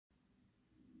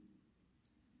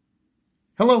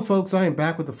Hello folks, I am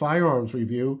back with the firearms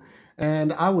review,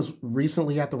 and I was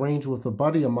recently at the range with a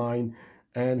buddy of mine,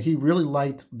 and he really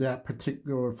liked that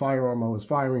particular firearm I was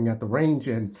firing at the range,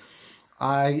 and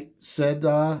I said,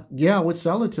 yeah, I would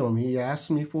sell it to him. He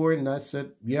asked me for it, and I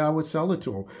said, yeah, I would sell it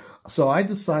to him. So I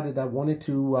decided I wanted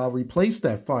to replace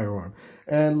that firearm.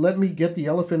 And let me get the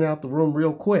elephant out the room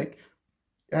real quick.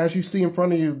 As you see in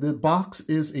front of you, the box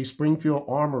is a Springfield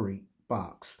Armory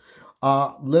box.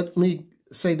 Let me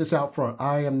say this out front.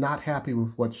 I am not happy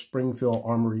with what Springfield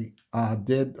Armory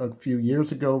did a few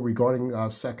years ago regarding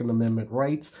Second Amendment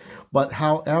rights. But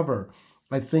however,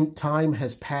 I think time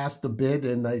has passed a bit,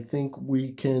 and I think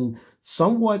we can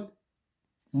somewhat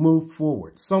move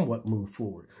forward.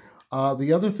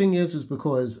 The other thing is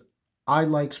because I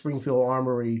like Springfield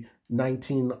Armory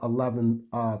 1911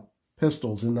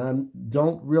 pistols, and I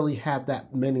don't really have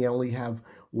that many. I only have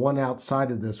one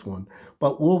outside of this one,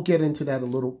 but we'll get into that a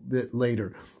little bit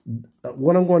later.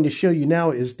 What I'm going to show you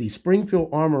now is the Springfield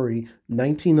Armory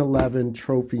 1911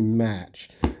 Trophy Match.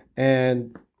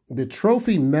 And the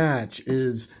Trophy Match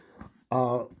is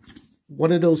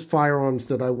one of those firearms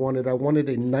that I wanted. I wanted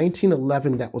a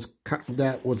 1911 that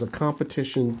was a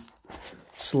competition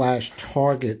 /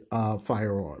 target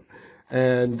firearm.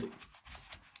 And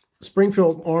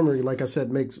Springfield Armory, like I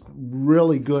said, makes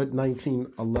really good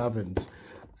 1911s.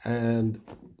 And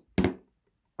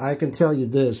I can tell you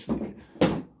this,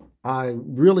 I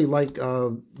really like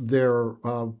their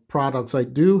products. I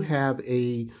do have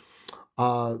a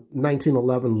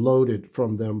 1911 loaded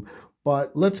from them,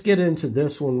 but let's get into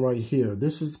this one right here.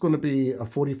 This is going to be a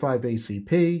 45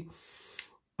 ACP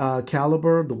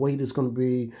caliber. The weight is going to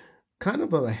be kind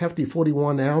of a hefty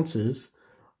 41 ounces.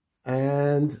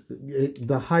 And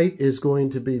the height is going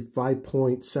to be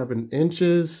 5.7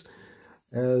 inches,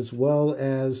 as well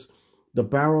as the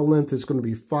barrel length is going to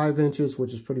be 5 inches,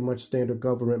 which is pretty much standard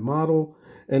government model,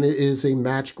 and it is a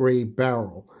match grade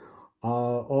barrel.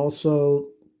 Also,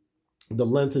 the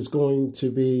length is going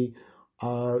to be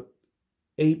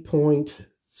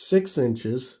 8.6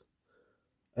 inches,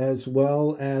 as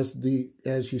well as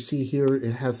as you see here,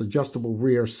 it has adjustable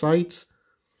rear sights.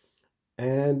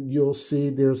 And you'll see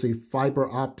there's a fiber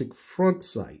optic front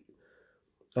sight.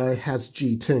 It has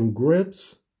G10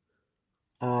 grips,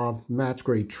 match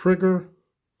grade trigger,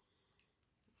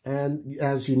 and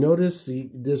as you notice,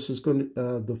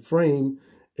 the frame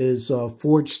is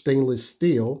forged stainless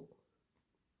steel,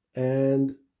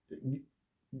 and you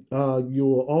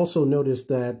will also notice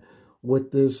that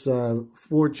with this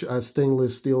forged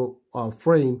stainless steel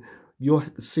frame, you'll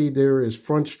see there is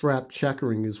front strap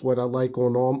checkering is what I like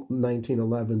on all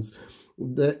 1911s.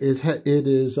 It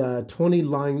is 20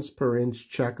 lines per inch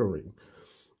checkering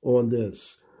on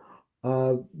this.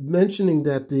 Mentioning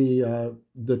that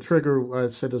the trigger, I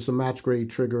said it's a match grade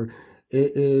trigger,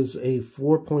 it is a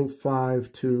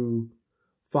 4.5 to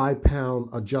 5 pound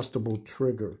adjustable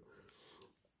trigger.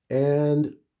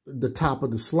 And the top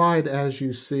of the slide, as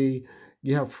you see,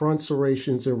 you have front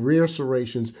serrations and rear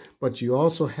serrations, but you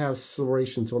also have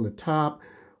serrations on the top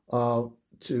for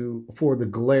the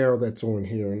glare that's on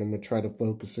here. And I'm going to try to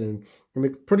focus in. And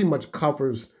it pretty much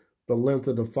covers the length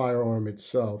of the firearm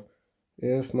itself,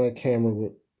 if my camera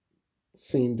would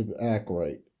seem to act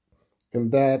right.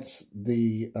 And that's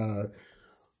the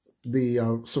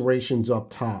serrations up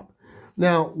top.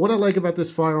 Now, what I like about this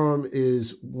firearm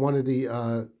is one of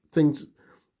the things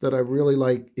that I really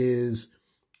like is,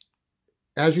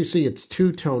 as you see, it's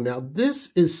two-tone. Now,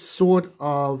 this is sort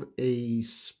of a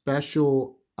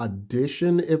special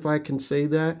edition, if I can say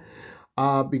that,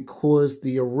 because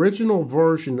the original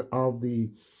version of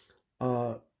the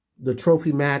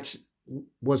Trophy Match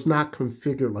was not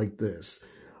configured like this.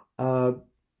 On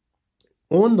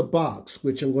the box,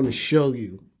 which I'm going to show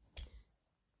you,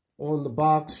 on the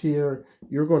box here,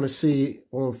 you're going to see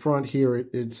on front here,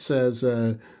 it says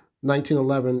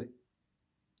 1911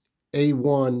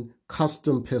 A1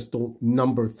 custom pistol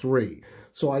number 3.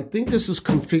 So I think this is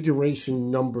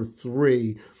configuration number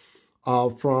 3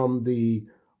 from the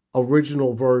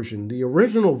original version. The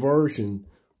original version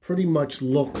pretty much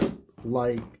looked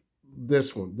like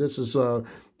this one. This is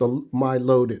my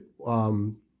loaded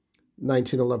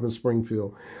 1911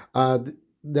 Springfield. Now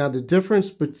the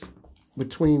difference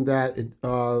between that,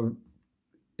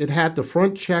 it had the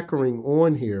front checkering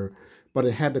on here, but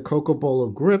it had the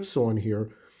Coca-Cola grips on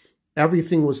here.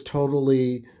 Everything was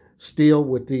totally steel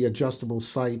with the adjustable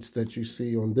sights that you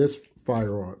see on this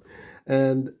firearm.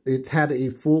 And it had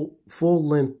a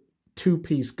full-length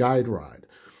two-piece guide rod.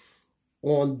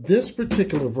 On this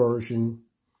particular version,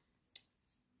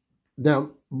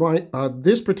 now,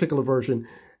 this particular version,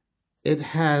 it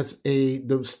has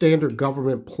the standard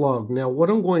government plug. Now, what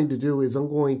I'm going to do is I'm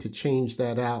going to change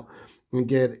that out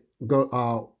and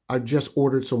I just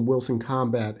ordered some Wilson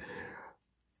Combat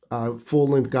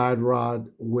full-length guide rod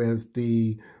with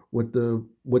the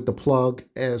plug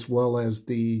as well as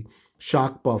the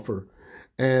shock buffer.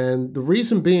 And the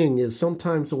reason being is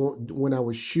sometimes when I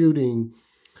was shooting,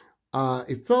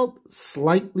 it felt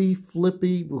slightly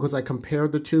flippy because I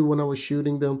compared the two when I was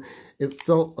shooting them. It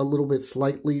felt a little bit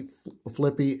slightly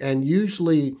flippy, and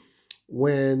usually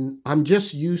when I'm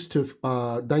just used to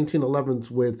 1911s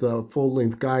with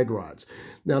full-length guide rods.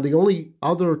 Now, the only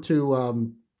other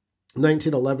two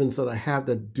 1911s that I have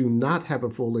that do not have a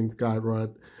full-length guide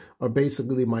rod are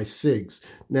basically my SIGs.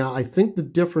 Now, I think the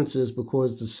difference is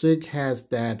because the SIG has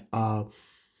that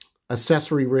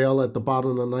accessory rail at the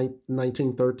bottom of the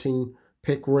 1913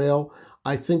 pick rail.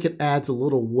 I think it adds a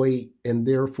little weight, and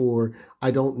therefore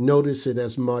I don't notice it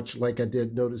as much like I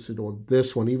did notice it on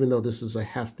this one, even though this is a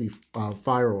hefty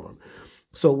firearm.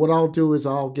 So what I'll do is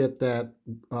I'll get that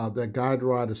guide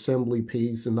rod assembly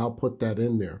piece, and I'll put that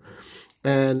in there.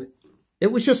 And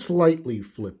it was just slightly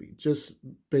flippy, just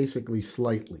basically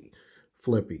slightly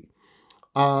flippy.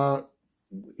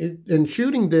 In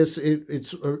shooting this,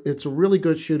 it's a really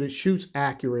good shoot. It shoots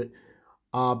accurate,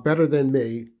 better than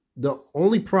me. The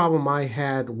only problem I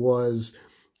had was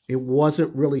it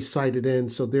wasn't really sighted in,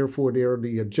 so therefore there are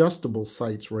the adjustable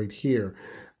sights right here.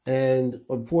 And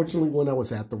unfortunately, when I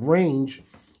was at the range,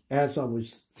 as I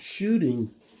was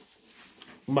shooting,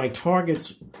 my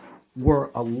targets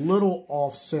were a little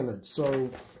off-centered.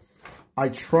 So I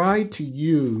tried to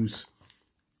use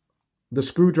the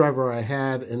screwdriver I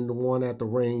had and the one at the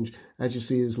range. As you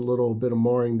see, there's a little bit of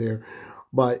marring there.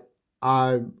 But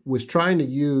I was trying to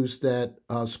use that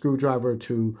screwdriver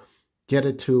to get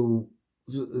it to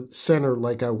center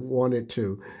like I wanted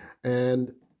to.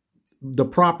 And the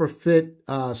proper fit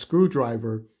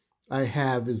screwdriver I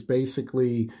have is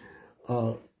basically,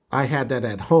 I had that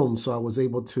at home, so I was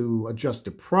able to adjust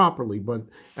it properly. But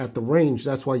at the range,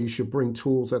 that's why you should bring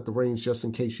tools at the range just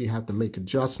in case you have to make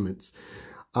adjustments.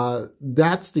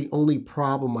 That's the only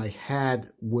problem I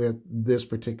had with this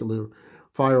particular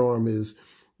firearm, is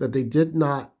that they did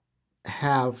not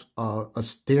have a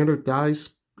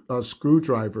standardized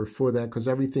screwdriver for that because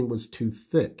everything was too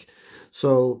thick.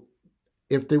 So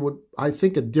if they would, I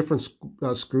think a different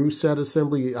screw set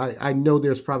assembly, I know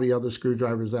there's probably other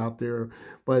screwdrivers out there,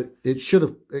 but it should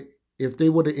have, if they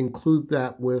would include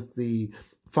that with the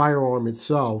firearm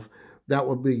itself, that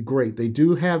would be great. They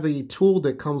do have a tool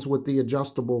that comes with the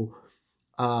adjustable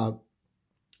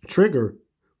trigger,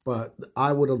 but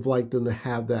I would have liked them to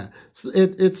have that. So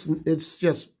it's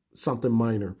just something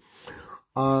minor.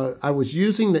 I was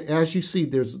using as you see,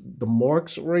 there's the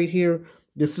marks right here.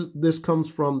 This comes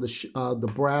from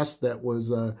the brass that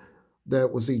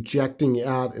was ejecting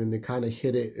out, and it kind of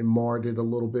hit it and marred it a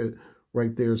little bit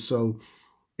right there. So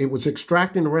it was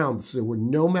extracting around. So there were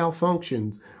no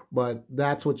malfunctions, but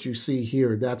that's what you see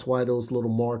here. That's why those little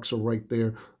marks are right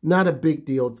there. Not a big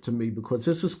deal to me because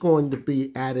this is going to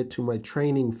be added to my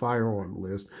training firearm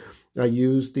list. I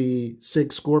used the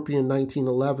SIG Scorpion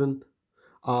 1911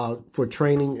 for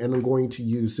training, and I'm going to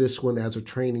use this one as a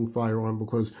training firearm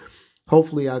because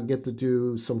hopefully I'll get to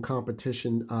do some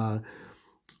competition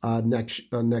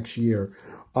next year.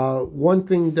 One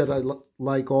thing that I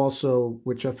like also,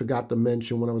 which I forgot to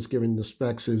mention when I was giving the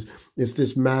specs, is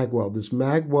this magwell. This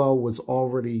magwell was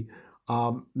already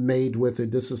made with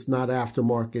it. This is not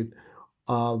aftermarket.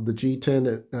 The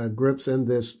G10 grips and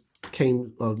this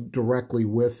came directly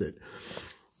with it.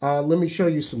 Let me show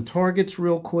you some targets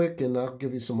real quick, and I'll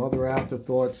give you some other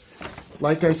afterthoughts.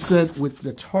 Like I said, with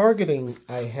the targeting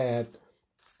I had,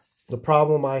 the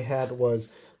problem I had was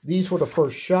these were the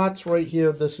first shots right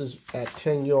here. This is at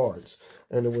 10 yards,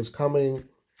 and it was coming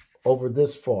over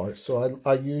this far. So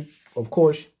I used, of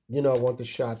course, you know, I want the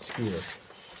shots here.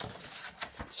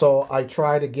 So I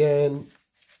tried again,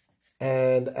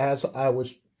 and as I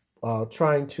was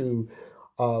trying to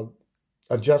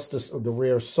adjust the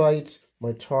rear sights,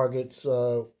 my targets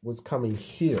was coming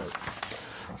here.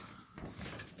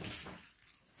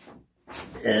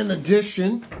 In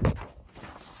addition,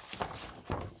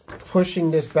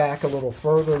 pushing this back a little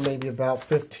further, maybe about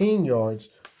 15 yards,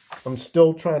 I'm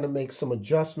still trying to make some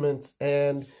adjustments,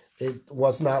 and it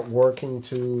was not working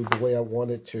to the way I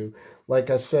wanted to. Like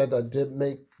I said, I did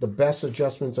make the best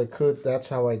adjustments I could. That's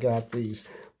how I got these.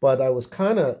 But I was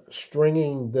kind of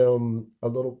stringing them a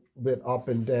little bit up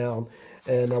and down,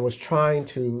 and I was trying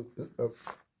to,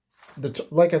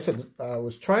 like I said, I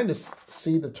was trying to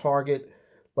see the target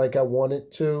like I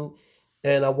wanted to,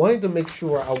 and I wanted to make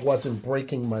sure I wasn't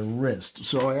breaking my wrist.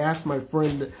 So I asked my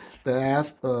friend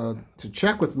to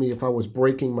check with me if I was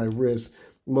breaking my wrist.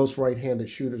 Most right-handed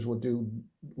shooters will do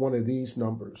one of these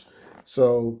numbers.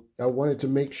 So I wanted to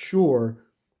make sure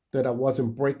that I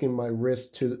wasn't breaking my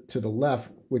wrist to the left,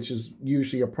 which is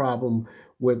usually a problem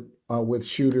with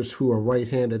shooters who are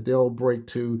right-handed. They'll break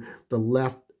to the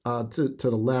left, to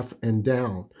the left and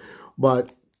down.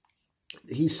 But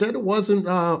he said it wasn't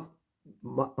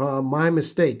my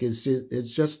mistake. It's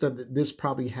just that this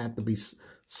probably had to be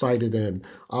sighted in.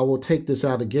 I will take this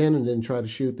out again and then try to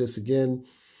shoot this again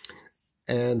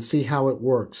and see how it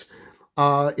works.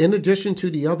 In addition to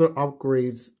the other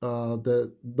upgrades,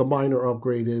 the minor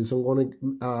upgrade is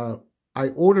I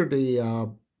ordered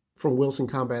from Wilson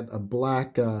Combat a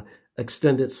black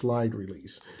extended slide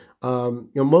release.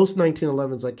 Most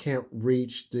 1911s I can't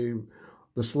reach the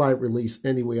slide release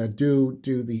anyway. I do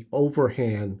the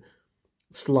overhand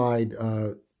slide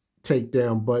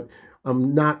takedown, but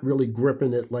I'm not really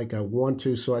gripping it like I want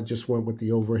to, so I just went with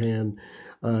the overhand,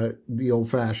 the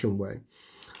old-fashioned way.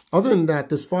 Other than that,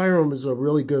 this firearm is a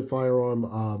really good firearm.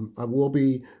 I will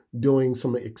be doing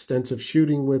some extensive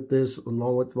shooting with this,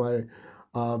 along with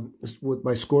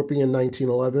my Scorpion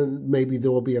 1911. Maybe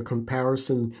there will be a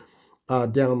comparison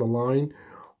down the line.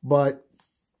 But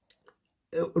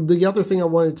the other thing I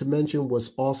wanted to mention was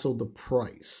also the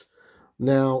price.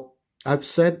 Now, I've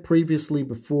said previously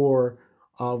before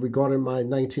regarding my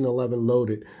 1911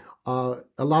 loaded, a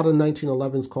lot of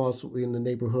 1911s cost in the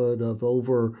neighborhood of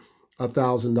over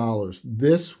 $1,000.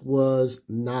 This was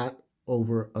not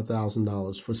over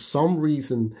 $1,000. For some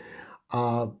reason,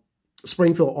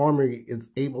 Springfield Armory is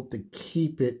able to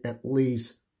keep it at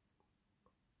least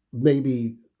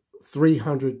maybe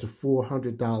 $300 to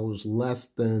 $400 less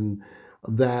than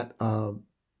that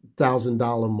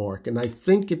 $1,000 mark. And I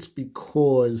think it's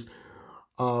because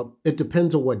it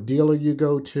depends on what dealer you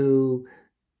go to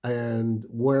and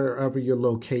wherever your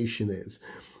location is.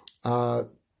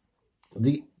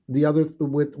 The other,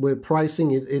 with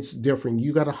pricing, it's different.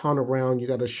 You got to hunt around, you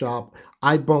got to shop.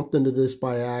 I bumped into this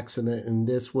by accident, and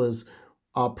this was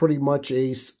pretty much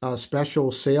a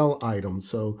special sale item.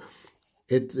 So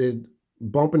it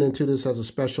bumping into this as a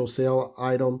special sale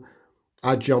item,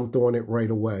 I jumped on it right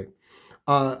away.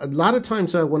 A lot of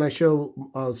times when I show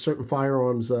certain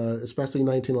firearms, especially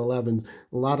 1911s,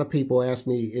 a lot of people ask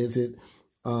me, is it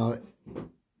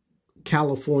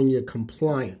California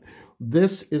compliant?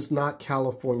 This is not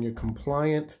California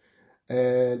compliant,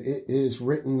 and it is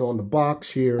written on the box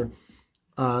here,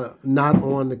 not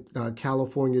on the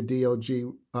California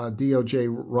DOJ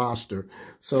roster.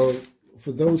 So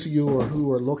for those of you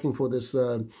who are looking for this,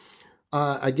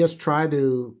 I guess try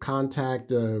to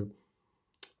contact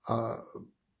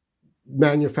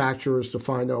manufacturers to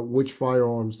find out which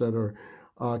firearms that are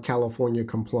California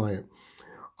compliant.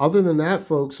 Other than that,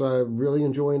 folks, I'm really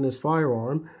enjoying this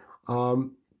firearm.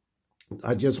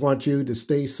 I just want you to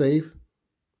stay safe.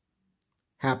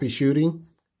 Happy shooting.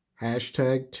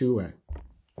 #2A.